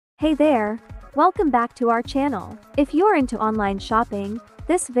Hey there, welcome back to our channel. If you're into online shopping,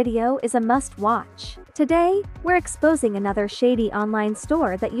 this video is a must-watch. Today, we're exposing another shady online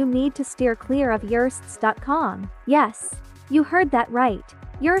store that you need to steer clear of Yearsts.com. Yes, you heard that right.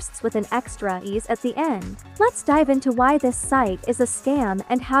 Yearsts with an extra ease at the end. Let's dive into why this site is a scam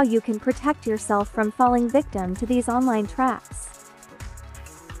and how you can protect yourself from falling victim to these online traps.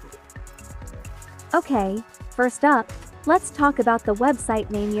 Okay, first up, let's talk about the website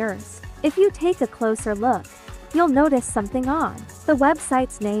name Yearst. If you take a closer look, you'll notice something odd. The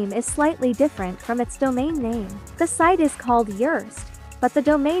website's name is slightly different from its domain name. The site is called Yearst, but the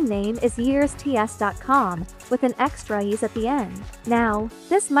domain name is yearsts.com with an extra ease at the end. Now,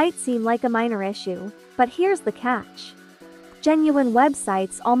 this might seem like a minor issue, but here's the catch. Genuine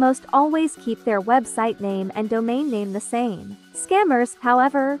websites almost always keep their website name and domain name the same. Scammers,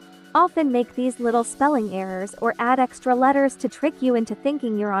 however, often make these little spelling errors or add extra letters to trick you into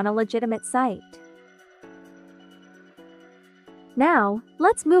thinking you're on a legitimate site. Now,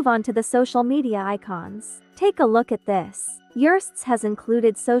 let's move on to the social media icons. Take a look at this. Yearsts has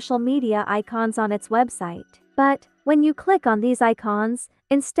included social media icons on its website. But, when you click on these icons,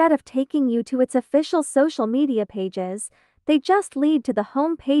 instead of taking you to its official social media pages, they just lead to the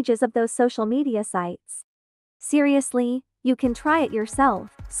home pages of those social media sites. Seriously, you can try it yourself.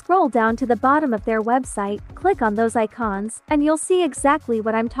 Scroll down to the bottom of their website, click on those icons, and you'll see exactly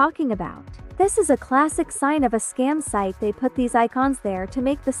what I'm talking about. This is a classic sign of a scam site. They put these icons there to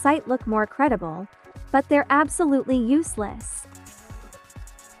make the site look more credible, but they're absolutely useless.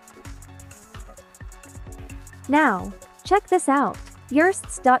 Now, check this out.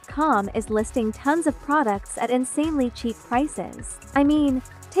 Yearsts.com is listing tons of products at insanely cheap prices. I mean,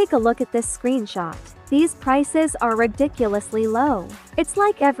 take a look at this screenshot. These prices are ridiculously low. It's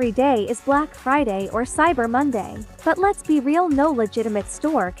like every day is Black Friday or Cyber Monday. But let's be real, no legitimate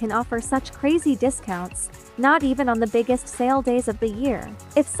store can offer such crazy discounts, not even on the biggest sale days of the year.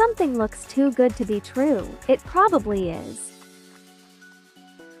 If something looks too good to be true, it probably is.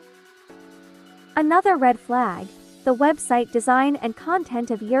 Another red flag. The website design and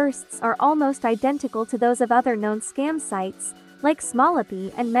content of Yearsts are almost identical to those of other known scam sites, like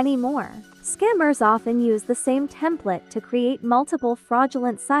Smallapy and many more. Scammers often use the same template to create multiple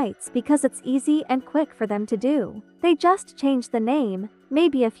fraudulent sites because it's easy and quick for them to do. They just change the name,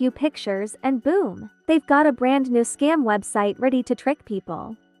 maybe a few pictures, and boom, they've got a brand new scam website ready to trick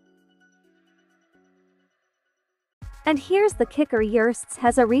people. And here's the kicker, Yearsts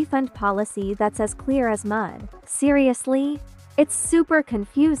has a refund policy that's as clear as mud. Seriously? It's super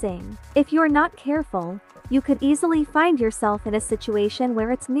confusing. If you're not careful, you could easily find yourself in a situation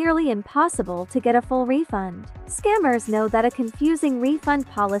where it's nearly impossible to get a full refund. Scammers know that a confusing refund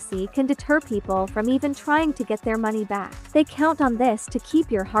policy can deter people from even trying to get their money back. They count on this to keep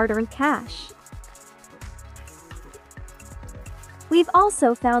your hard-earned cash. We've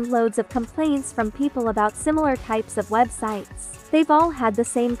also found loads of complaints from people about similar types of websites. They've all had the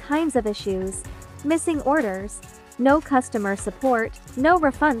same kinds of issues: missing orders, no customer support, no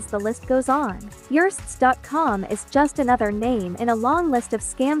refunds, the list goes on. Yearsts.com is just another name in a long list of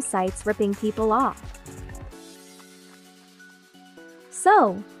scam sites ripping people off.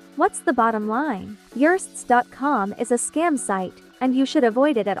 So, what's the bottom line? Yearsts.com is a scam site, and you should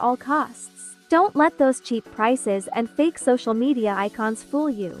avoid it at all costs. Don't let those cheap prices and fake social media icons fool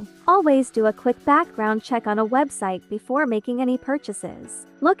you. Always do a quick background check on a website before making any purchases.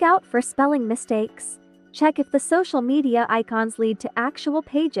 Look out for spelling mistakes. Check if the social media icons lead to actual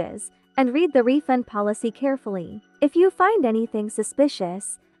pages, and read the refund policy carefully. If you find anything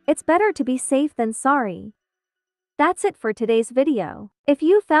suspicious, it's better to be safe than sorry. That's it for today's video. If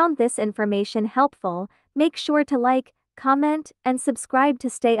you found this information helpful, make sure to like, comment, and subscribe to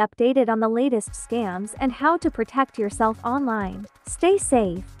stay updated on the latest scams and how to protect yourself online. Stay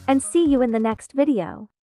safe, and see you in the next video.